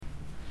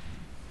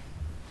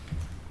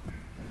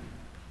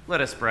Let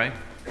us pray.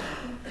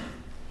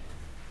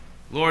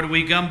 Lord,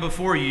 we come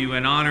before you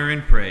in honor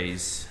and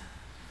praise,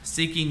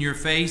 seeking your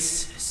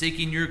face,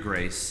 seeking your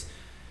grace,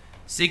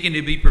 seeking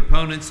to be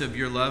proponents of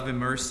your love and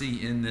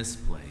mercy in this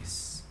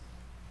place.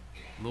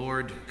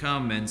 Lord,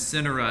 come and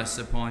center us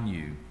upon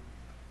you,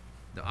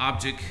 the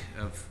object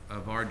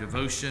of our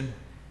devotion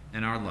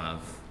and our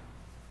love,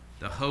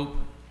 the hope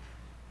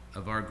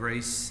of our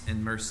grace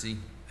and mercy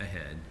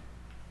ahead.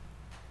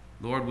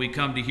 Lord, we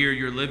come to hear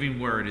your living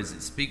word as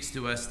it speaks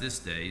to us this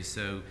day,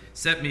 so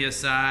set me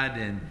aside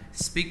and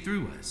speak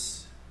through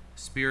us.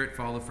 Spirit,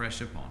 fall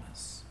afresh upon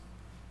us.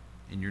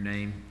 In your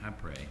name I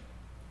pray.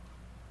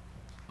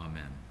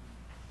 Amen.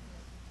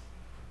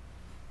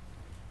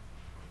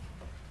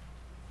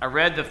 I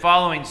read the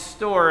following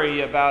story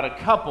about a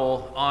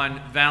couple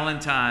on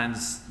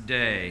Valentine's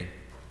Day.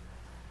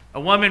 A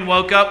woman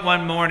woke up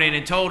one morning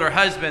and told her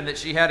husband that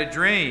she had a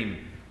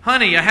dream.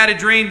 "Honey, I had a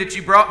dream that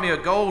you brought me a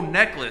gold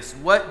necklace.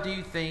 What do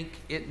you think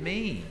it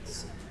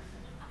means?"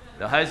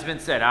 The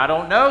husband said, "I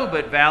don't know,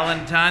 but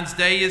Valentine's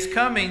Day is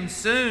coming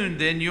soon,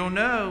 then you'll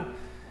know."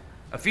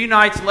 A few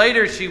nights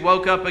later, she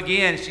woke up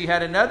again. She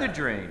had another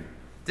dream.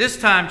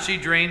 This time she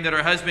dreamed that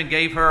her husband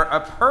gave her a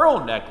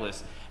pearl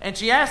necklace. And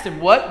she asked him,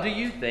 "What do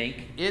you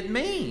think it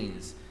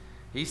means?"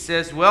 He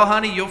says, "Well,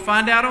 honey, you'll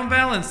find out on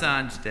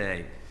Valentine's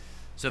Day."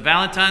 So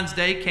Valentine's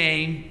Day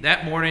came.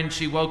 That morning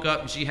she woke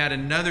up and she had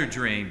another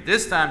dream.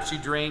 This time she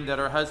dreamed that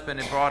her husband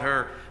had brought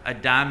her a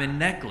diamond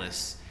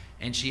necklace.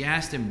 And she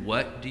asked him,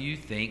 "What do you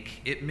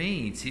think it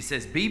means?" He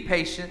says, "Be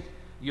patient,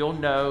 you'll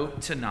know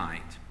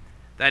tonight."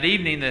 That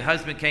evening the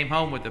husband came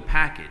home with a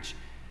package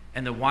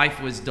and the wife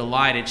was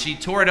delighted. She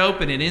tore it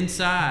open and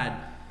inside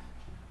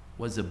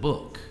was a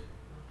book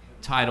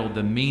titled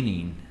 "The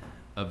Meaning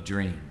of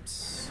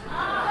Dreams."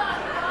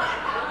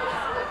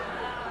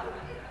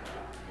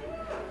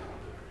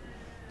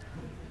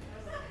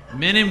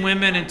 Men and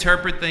women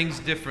interpret things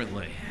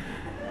differently.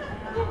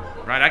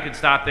 Right? I could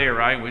stop there,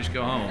 right? We just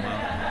go home.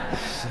 Huh?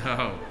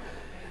 So,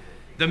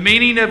 the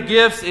meaning of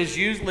gifts is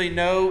usually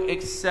no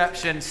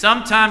exception.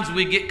 Sometimes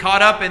we get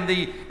caught up in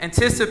the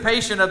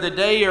anticipation of the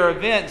day or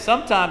event.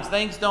 Sometimes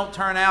things don't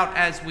turn out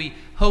as we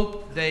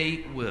hope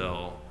they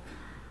will.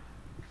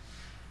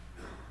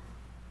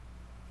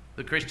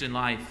 The Christian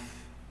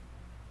life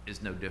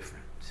is no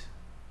different.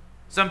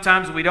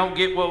 Sometimes we don't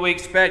get what we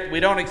expect.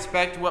 We don't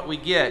expect what we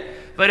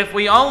get. But if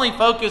we only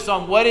focus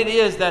on what it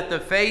is that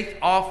the faith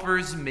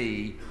offers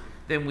me,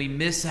 then we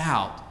miss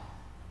out.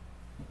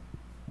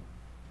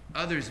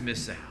 Others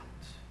miss out.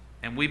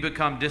 And we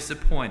become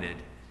disappointed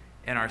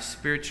in our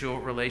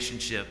spiritual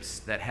relationships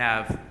that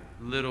have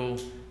little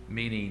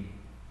meaning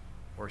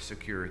or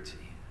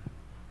security.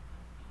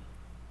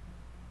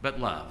 But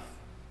love,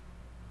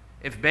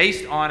 if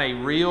based on a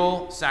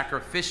real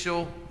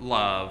sacrificial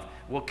love,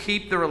 will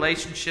keep the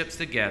relationships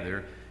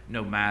together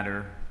no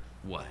matter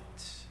what.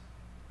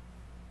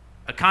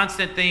 A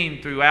constant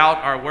theme throughout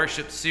our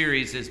worship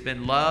series has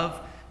been love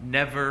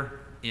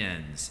never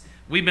ends.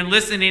 We've been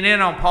listening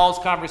in on Paul's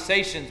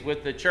conversations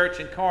with the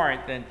church in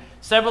Corinth and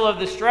several of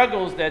the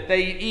struggles that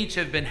they each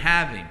have been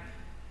having.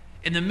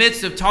 In the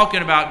midst of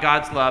talking about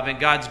God's love and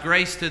God's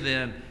grace to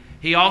them,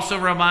 he also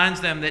reminds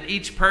them that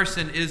each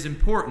person is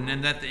important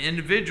and that the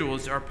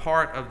individuals are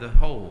part of the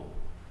whole.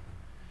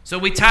 So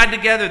we tied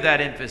together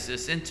that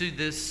emphasis into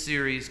this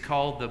series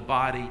called The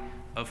Body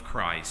of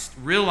Christ,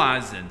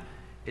 realizing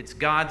it's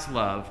God's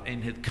love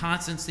and the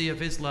constancy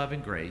of his love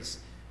and grace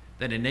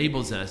that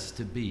enables us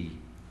to be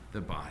the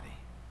body.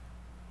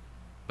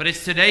 But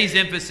it's today's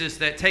emphasis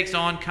that takes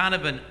on kind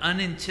of an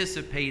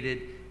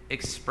unanticipated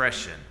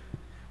expression.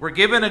 We're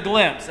given a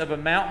glimpse of a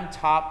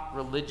mountaintop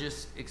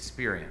religious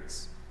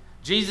experience,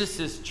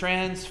 Jesus'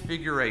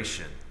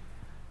 transfiguration.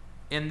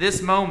 In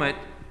this moment,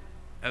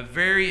 a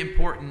very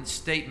important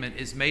statement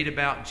is made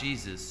about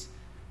Jesus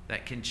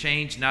that can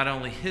change not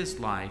only his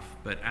life,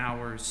 but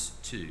ours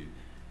too.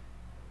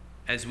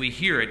 As we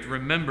hear it,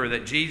 remember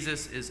that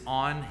Jesus is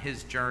on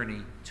his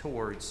journey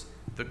towards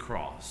the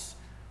cross.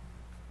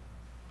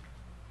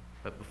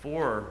 But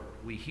before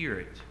we hear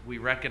it, we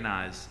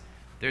recognize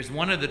there's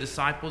one of the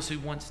disciples who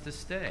wants to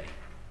stay.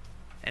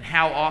 And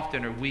how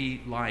often are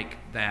we like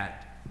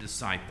that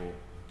disciple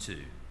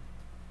too?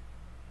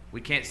 We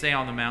can't stay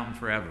on the mountain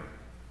forever.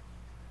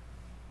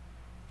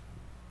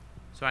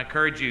 So I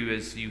encourage you,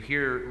 as you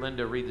hear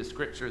Linda read the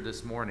scripture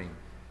this morning,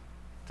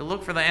 to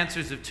look for the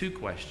answers of two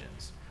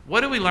questions.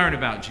 What do we learn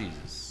about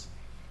Jesus?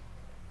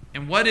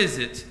 And what is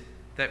it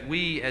that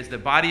we, as the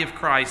body of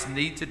Christ,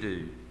 need to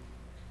do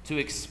to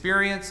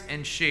experience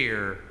and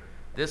share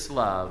this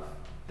love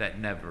that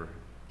never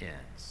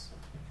ends?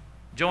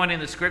 Join in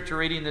the scripture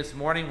reading this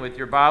morning with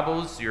your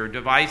Bibles, your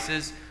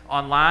devices,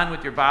 online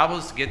with your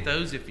Bibles. Get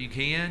those if you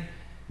can.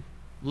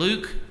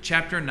 Luke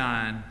chapter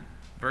 9,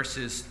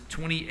 verses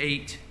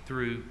 28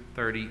 through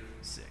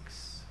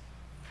 36.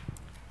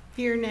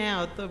 Hear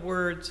now the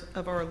words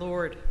of our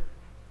Lord.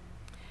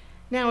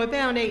 Now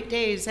about 8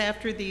 days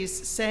after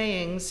these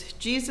sayings,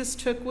 Jesus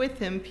took with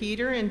him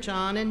Peter and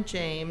John and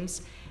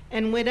James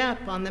and went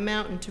up on the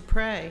mountain to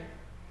pray.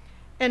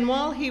 And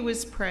while he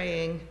was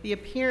praying, the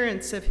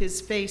appearance of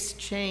his face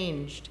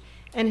changed,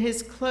 and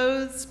his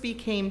clothes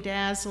became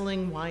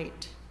dazzling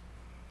white.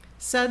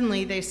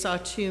 Suddenly they saw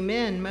two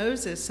men,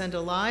 Moses and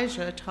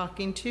Elijah,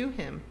 talking to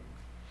him.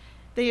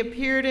 They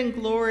appeared in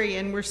glory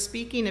and were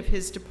speaking of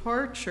his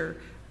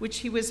departure, which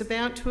he was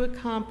about to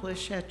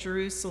accomplish at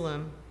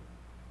Jerusalem.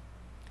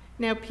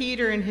 Now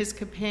Peter and his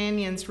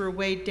companions were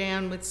weighed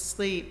down with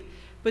sleep,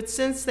 but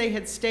since they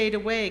had stayed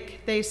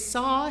awake, they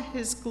saw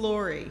his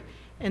glory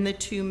and the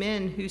two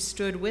men who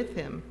stood with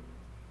him.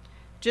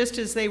 Just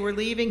as they were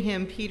leaving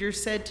him, Peter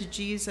said to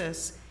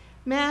Jesus,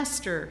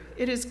 "Master,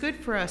 it is good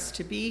for us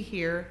to be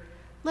here.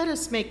 Let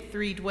us make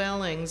 3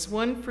 dwellings,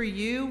 one for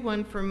you,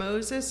 one for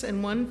Moses,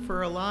 and one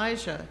for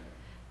Elijah,"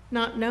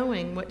 not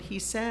knowing what he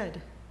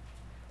said.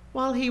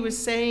 While he was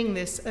saying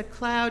this, a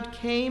cloud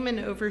came and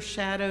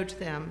overshadowed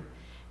them,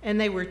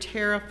 and they were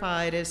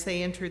terrified as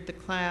they entered the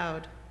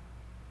cloud.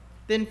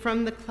 Then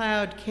from the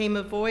cloud came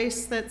a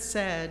voice that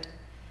said,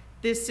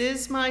 "This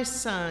is my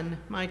son,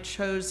 my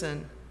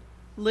chosen.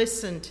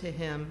 Listen to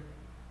him."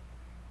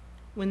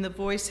 When the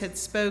voice had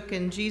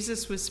spoken,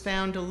 Jesus was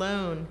found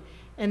alone,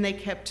 and they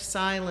kept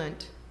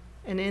silent,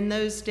 and in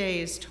those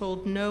days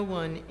told no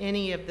one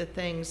any of the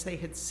things they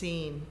had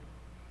seen.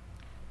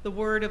 The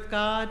word of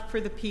God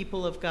for the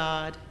people of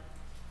God.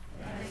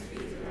 Thanks be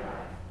to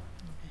God.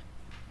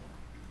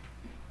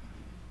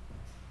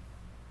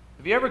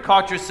 Have you ever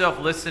caught yourself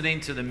listening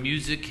to the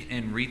music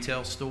in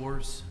retail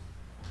stores?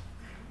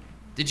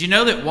 Did you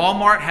know that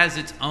Walmart has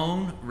its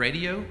own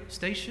radio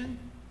station?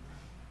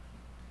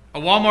 A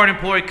Walmart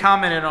employee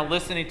commented on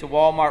listening to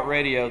Walmart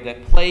radio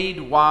that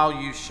played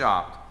while you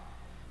shopped.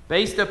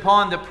 Based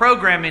upon the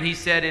programming, he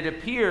said, it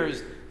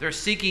appears they're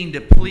seeking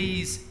to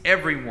please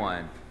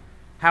everyone.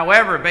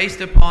 However, based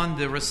upon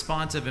the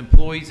response of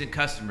employees and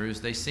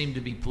customers, they seem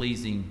to be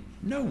pleasing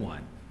no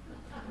one.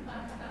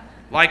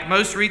 Like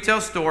most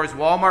retail stores,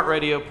 Walmart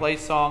radio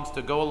plays songs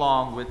to go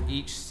along with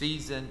each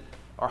season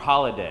or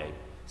holiday.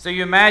 So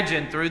you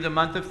imagine through the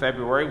month of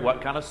February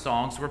what kind of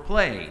songs were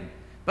playing.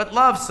 But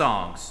love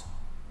songs.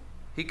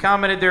 He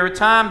commented, there are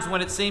times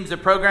when it seems the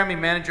programming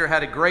manager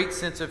had a great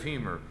sense of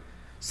humor.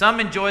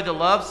 Some enjoyed the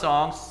love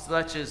songs,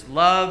 such as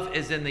Love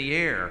is in the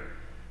Air.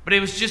 But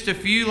it was just a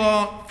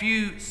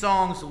few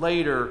songs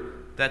later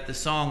that the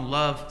song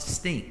Love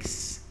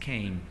Stinks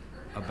came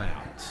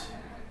about.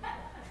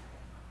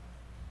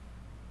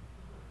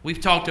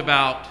 We've talked a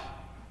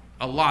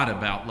lot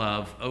about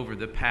love over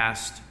the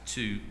past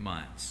 2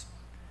 months.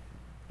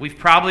 We've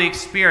probably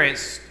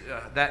experienced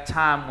that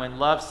time when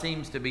love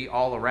seems to be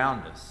all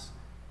around us.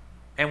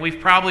 And we've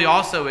probably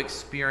also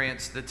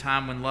experienced the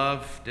time when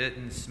love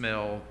didn't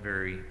smell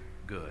very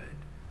good.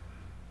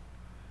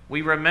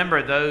 We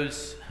remember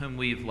those whom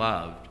we've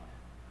loved,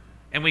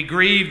 and we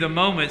grieve the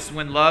moments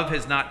when love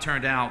has not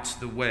turned out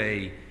the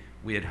way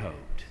we had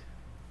hoped.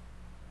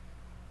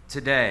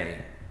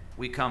 Today,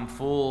 we come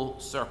full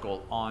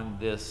circle on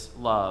this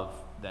love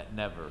that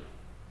never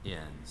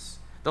ends.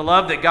 The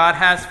love that God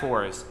has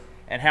for us,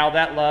 and how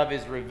that love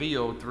is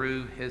revealed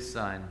through his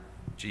Son,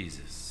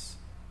 Jesus.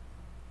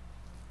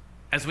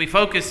 As we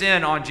focus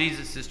in on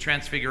Jesus'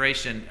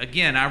 transfiguration,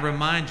 again, I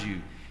remind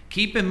you,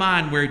 keep in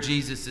mind where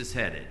Jesus is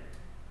headed.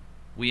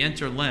 We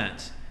enter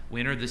Lent.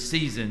 We enter the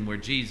season where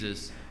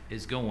Jesus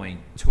is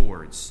going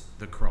towards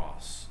the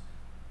cross.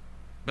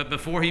 But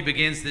before he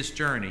begins this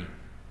journey,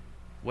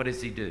 what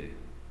does he do?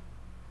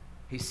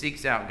 He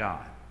seeks out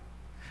God.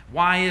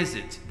 Why is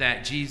it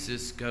that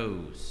Jesus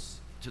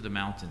goes to the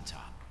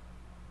mountaintop?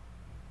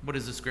 What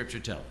does the scripture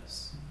tell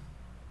us?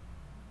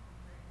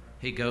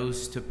 He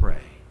goes to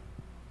pray.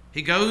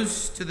 He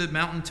goes to the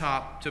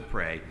mountaintop to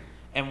pray.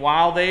 And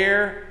while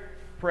there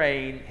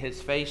praying,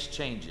 his face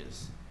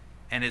changes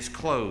and his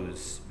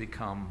clothes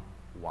become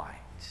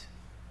white.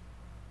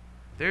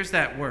 There's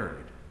that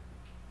word,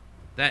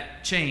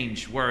 that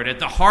change word. At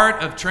the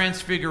heart of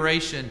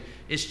transfiguration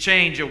is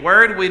change, a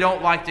word we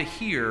don't like to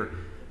hear,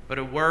 but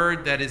a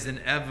word that is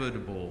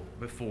inevitable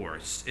before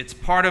us. It's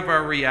part of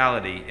our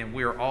reality, and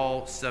we're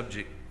all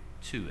subject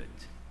to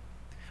it.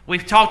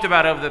 We've talked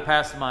about over the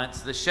past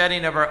months the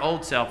shedding of our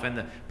old self and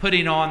the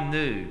putting on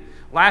new.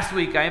 Last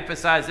week I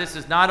emphasized this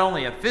is not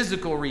only a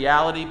physical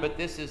reality, but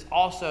this is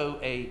also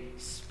a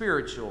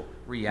spiritual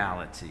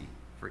reality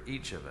for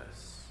each of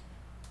us.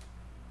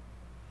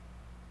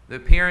 The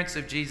appearance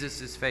of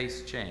Jesus'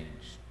 face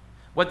changed.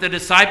 What the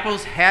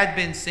disciples had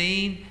been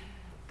seeing,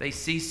 they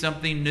see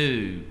something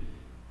new,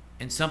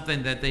 and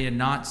something that they had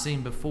not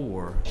seen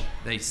before,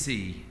 they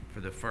see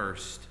for the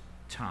first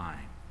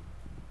time.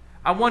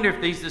 I wonder if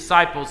these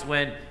disciples,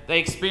 when they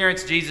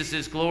experienced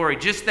Jesus' glory,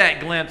 just that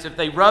glimpse, if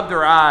they rubbed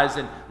their eyes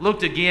and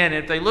looked again,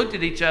 and if they looked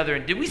at each other,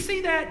 and did we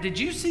see that? Did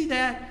you see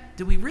that?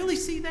 Did we really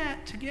see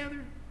that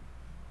together?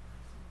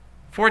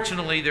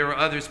 Fortunately, there were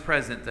others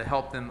present to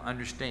help them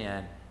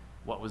understand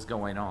what was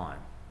going on.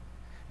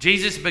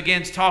 Jesus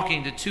begins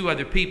talking to 2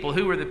 other people.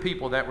 Who were the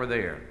people that were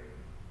there?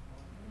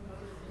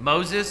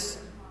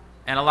 Moses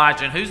and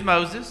Elijah. And who's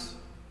Moses?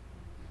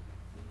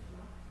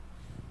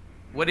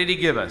 What did he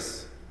give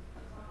us?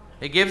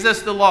 He gives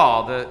us the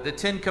law, the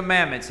Ten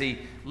Commandments. He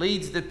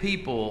leads the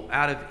people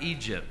out of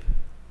Egypt.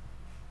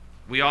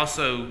 We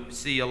also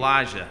see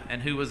Elijah.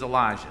 And who was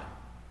Elijah?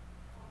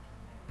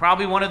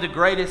 Probably one of the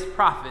greatest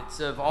prophets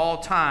of all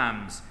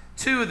times.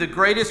 Two of the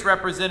greatest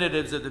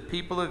representatives of the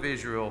people of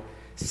Israel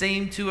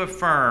seem to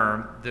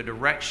affirm the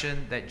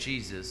direction that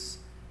Jesus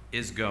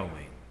is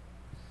going.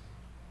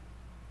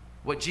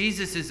 What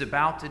Jesus is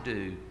about to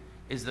do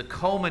is the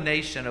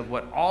culmination of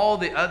what all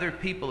the other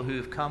people who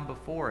have come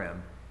before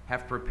him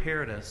have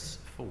prepared us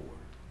for.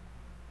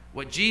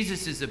 What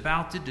Jesus is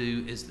about to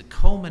do is the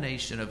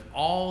culmination of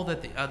all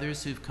that the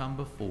others who've come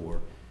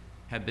before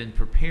have been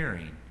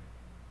preparing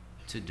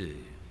to do.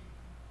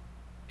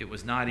 It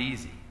was not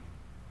easy.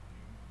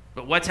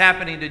 But what's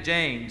happening to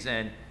James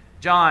and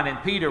John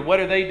and Peter? What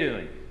are they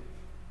doing?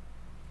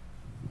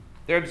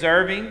 They're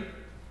observing,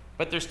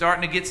 but they're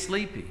starting to get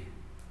sleepy.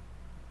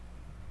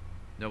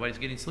 Nobody's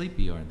getting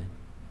sleepy, are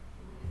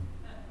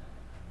they?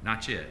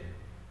 Not yet.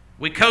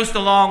 We coast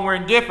along, we're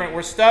indifferent,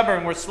 we're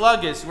stubborn, we're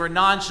sluggish, we're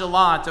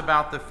nonchalant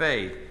about the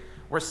faith.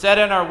 We're set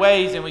in our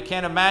ways and we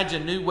can't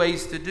imagine new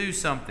ways to do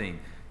something,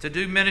 to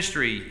do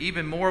ministry,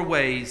 even more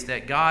ways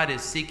that God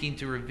is seeking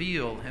to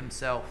reveal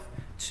himself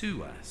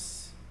to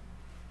us.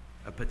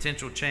 A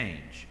potential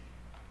change.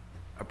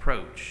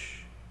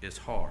 Approach is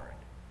hard.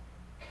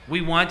 We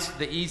want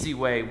the easy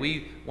way.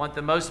 We want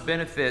the most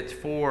benefit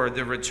for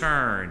the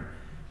return.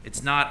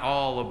 It's not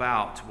all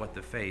about what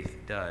the faith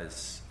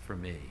does for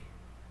me.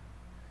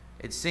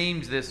 It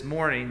seems this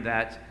morning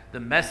that the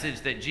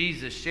message that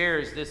Jesus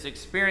shares, this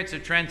experience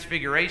of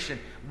transfiguration,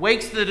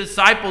 wakes the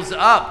disciples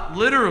up,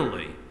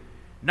 literally.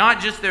 Not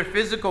just their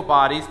physical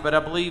bodies, but I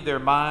believe their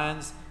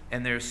minds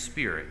and their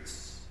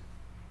spirits.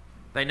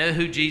 They know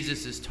who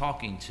Jesus is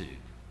talking to.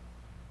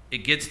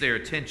 It gets their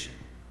attention.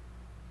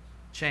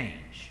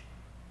 Change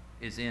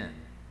is in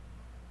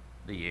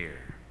the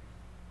air.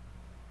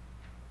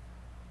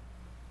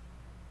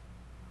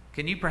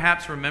 Can you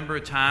perhaps remember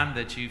a time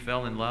that you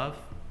fell in love?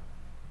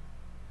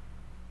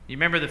 You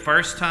remember the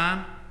first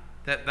time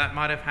that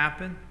might have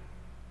happened?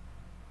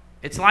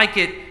 It's like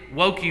it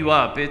woke you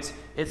up. It's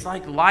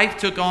like life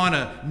took on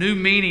a new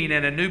meaning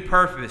and a new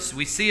purpose.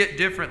 We see it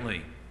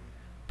differently.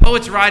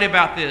 Poets write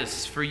about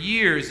this for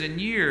years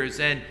and years,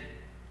 and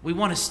we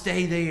want to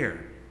stay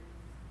there,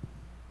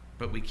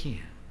 but we can't.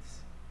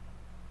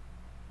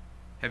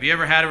 Have you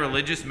ever had a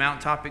religious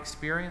mountaintop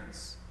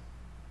experience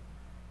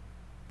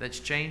that's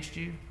changed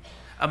you?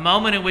 A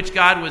moment in which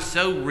God was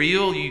so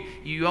real,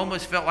 you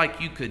almost felt like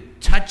you could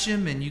touch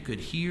him and you could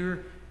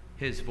hear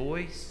his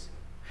voice.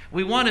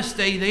 We want to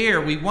stay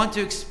there. We want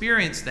to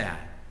experience that.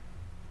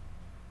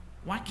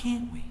 Why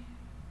can't we?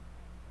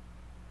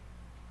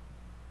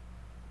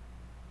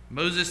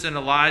 Moses and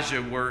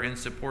Elijah were in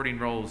supporting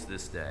roles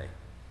this day.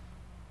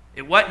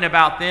 It wasn't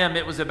about them.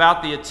 It was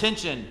about the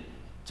attention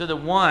to the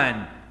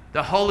one,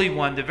 the Holy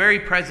One, the very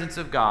presence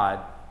of God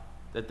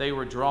that they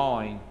were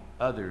drawing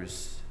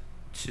others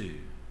to.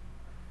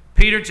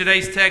 Peter,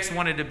 today's text,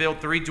 wanted to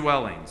build 3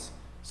 dwellings.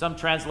 Some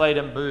translate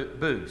them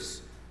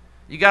booths.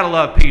 You got to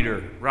love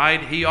Peter,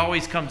 right? He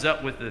always comes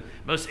up with the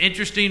most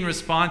interesting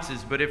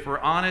responses, but if we're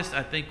honest,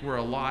 I think we're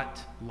a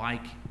lot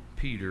like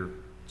Peter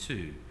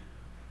too.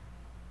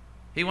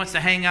 He wants to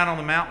hang out on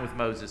the mountain with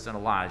Moses and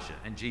Elijah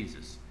and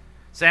Jesus.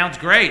 Sounds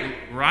great,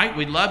 right?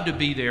 We'd love to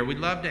be there. We'd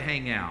love to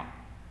hang out.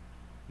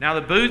 Now,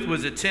 the booth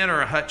was a tent or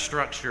a hut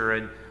structure,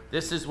 and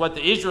this is what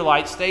the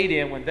Israelites stayed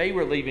in when they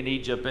were leaving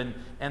Egypt,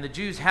 and the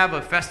Jews have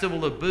a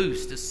festival of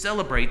booths to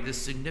celebrate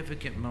this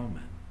significant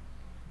moment.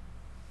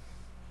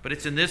 But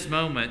it's in this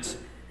moment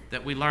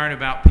that we learn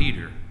about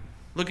Peter.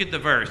 Look at the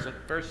verse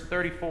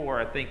 34,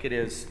 I think it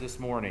is this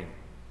morning,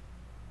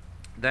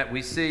 that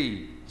we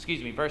see,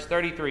 verse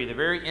 33, the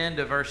very end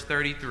of verse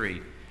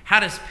 33.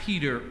 How does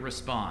Peter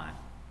respond?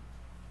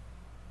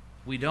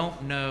 We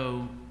don't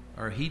know,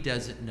 or he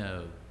doesn't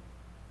know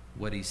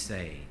what he's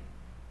saying.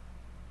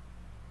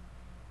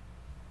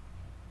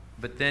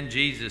 But then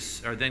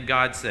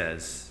God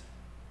says,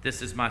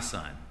 "This is my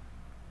son,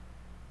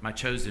 my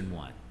chosen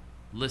one.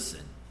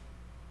 Listen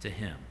to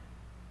him."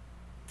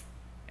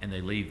 And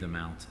they leave the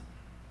mountain.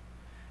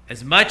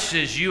 As much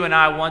as you and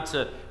I want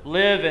to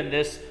live in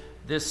this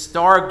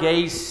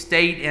stargaze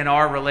state in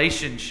our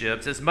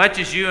relationships, as much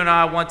as you and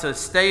I want to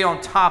stay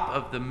on top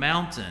of the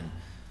mountain,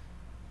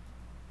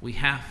 we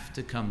have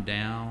to come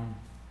down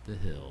the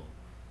hill.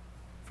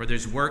 For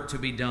there's work to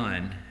be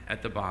done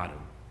at the bottom.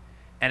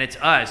 And it's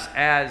us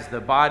as the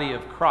body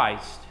of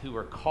Christ who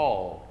are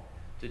called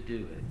to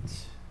do it.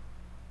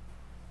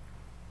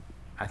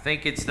 I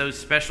think it's those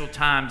special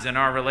times in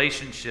our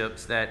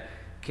relationships that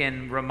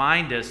can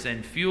remind us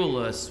and fuel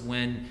us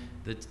when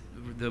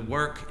the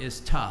work is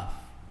tough.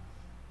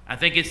 I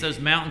think it's those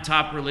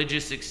mountaintop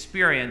religious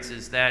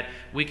experiences that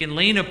we can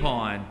lean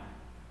upon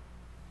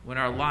when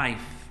our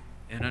life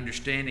and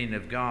understanding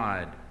of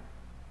God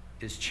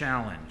is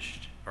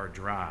challenged or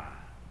dry.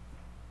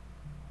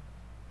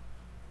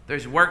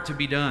 There's work to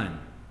be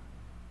done.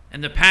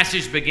 And the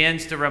passage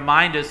begins to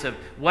remind us of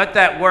what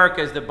that work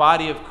as the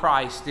body of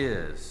Christ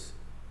is.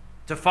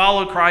 to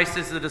follow Christ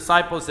as the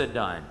disciples had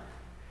done,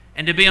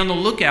 and to be on the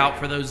lookout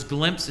for those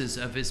glimpses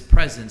of his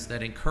presence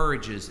that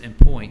encourages and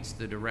points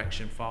the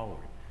direction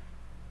forward.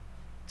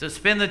 To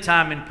spend the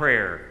time in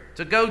prayer,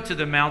 to go to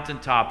the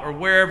mountaintop or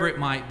wherever it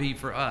might be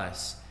for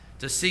us,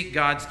 to seek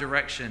God's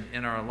direction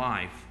in our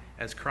life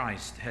as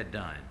Christ had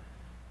done,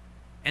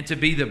 and to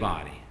be the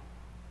body,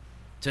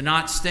 to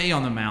not stay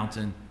on the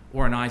mountain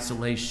or in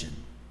isolation,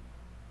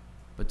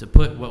 but to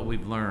put what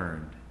we've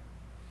learned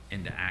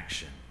into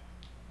action.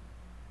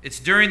 It's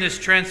during this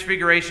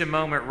transfiguration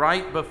moment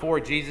right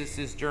before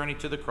Jesus' journey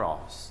to the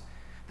cross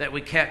that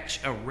we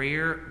catch a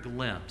rare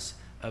glimpse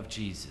of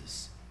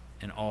Jesus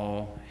in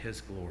all his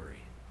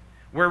glory.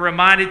 We're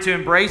reminded to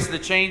embrace the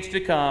change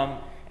to come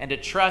and to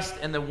trust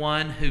in the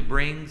one who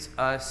brings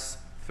us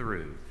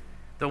through,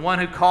 the one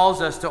who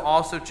calls us to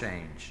also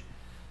change,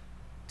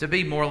 to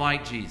be more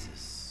like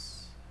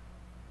Jesus.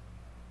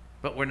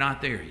 But we're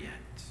not there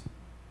yet.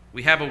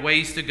 We have a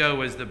ways to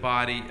go as the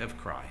body of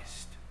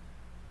Christ.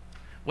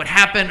 What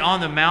happened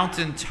on the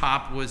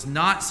mountaintop was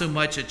not so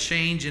much a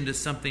change into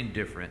something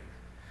different,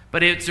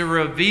 but it's a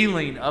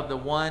revealing of the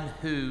one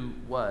who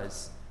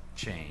was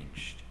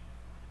changed.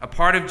 A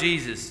part of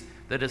Jesus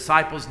the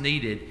disciples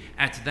needed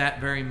at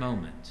that very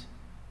moment.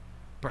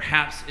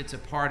 Perhaps it's a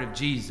part of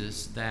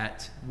Jesus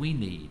that we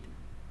need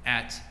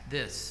at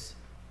this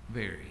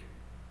very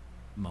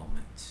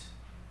moment.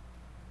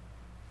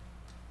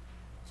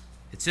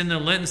 It's in the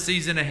Lenten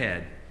season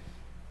ahead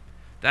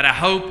that I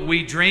hope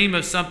we dream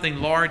of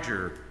something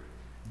larger,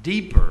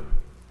 deeper,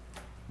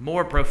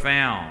 more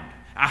profound.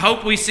 I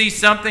hope we see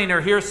something or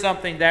hear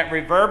something that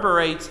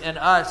reverberates in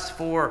us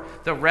for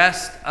the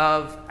rest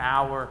of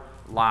our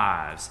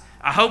lives.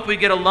 I hope we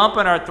get a lump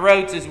in our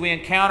throats as we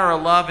encounter a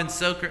love and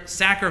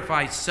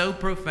sacrifice so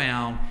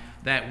profound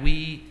that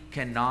we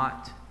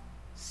cannot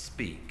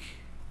speak.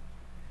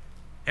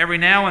 Every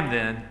now and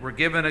then, we're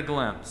given a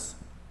glimpse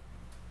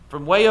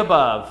from way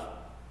above,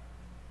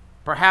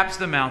 perhaps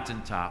the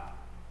mountaintop,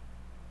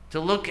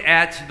 to look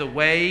at the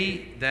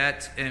way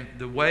that,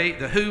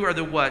 the who or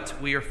the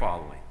what we are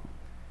following,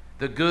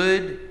 the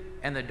good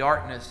and the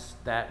darkness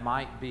that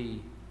might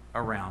be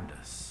around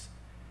us.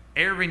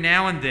 Every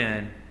now and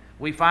then,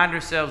 we find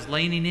ourselves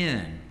leaning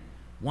in,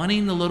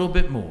 wanting a little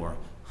bit more,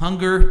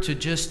 hunger to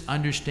just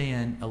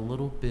understand a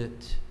little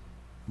bit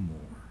more.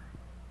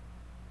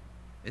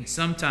 And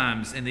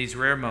sometimes in these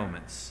rare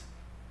moments,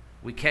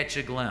 we catch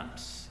a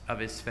glimpse of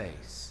his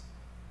face,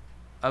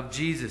 of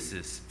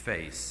Jesus'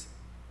 face.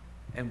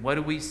 And what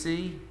do we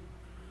see?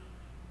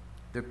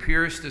 The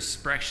purest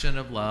expression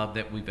of love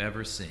that we've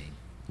ever seen.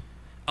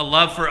 A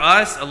love for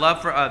us, a love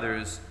for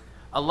others,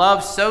 a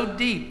love so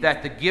deep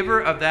that the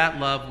giver of that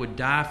love would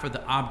die for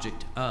the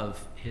object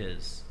of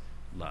his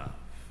love.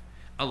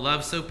 A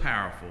love so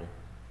powerful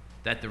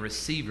that the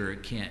receiver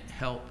can't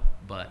help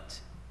but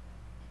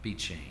be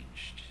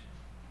changed.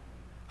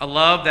 A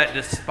love that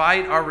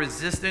despite our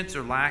resistance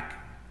or lack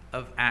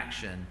of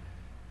action,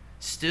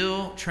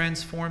 still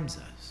transforms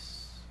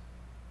us.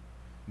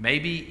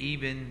 Maybe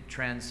even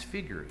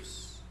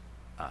transfigures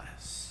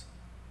us.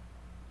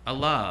 A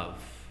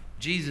love,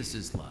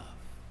 Jesus' love,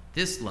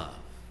 this love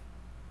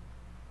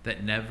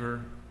that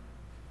never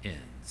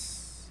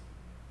ends.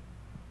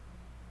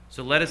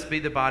 So let us be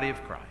the body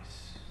of Christ.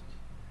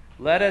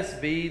 Let us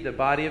be the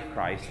body of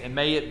Christ, and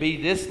may it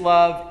be this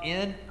love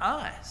in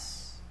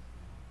us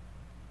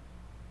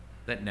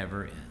that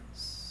never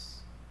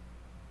ends.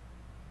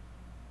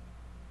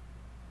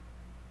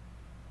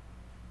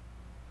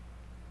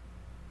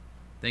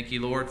 Thank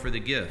you, Lord, for the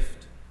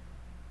gift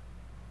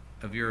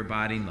of your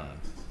abiding love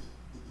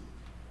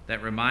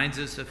that reminds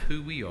us of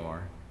who we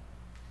are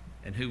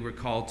and who we're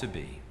called to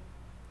be,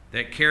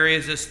 that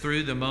carries us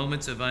through the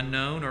moments of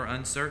unknown or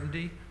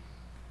uncertainty,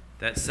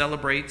 that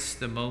celebrates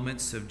the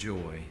moments of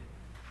joy.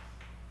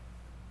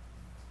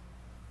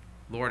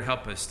 Lord,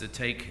 help us to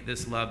take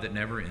this love that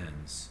never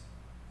ends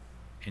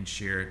and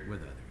share it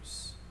with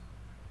others.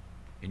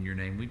 In your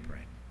name we pray.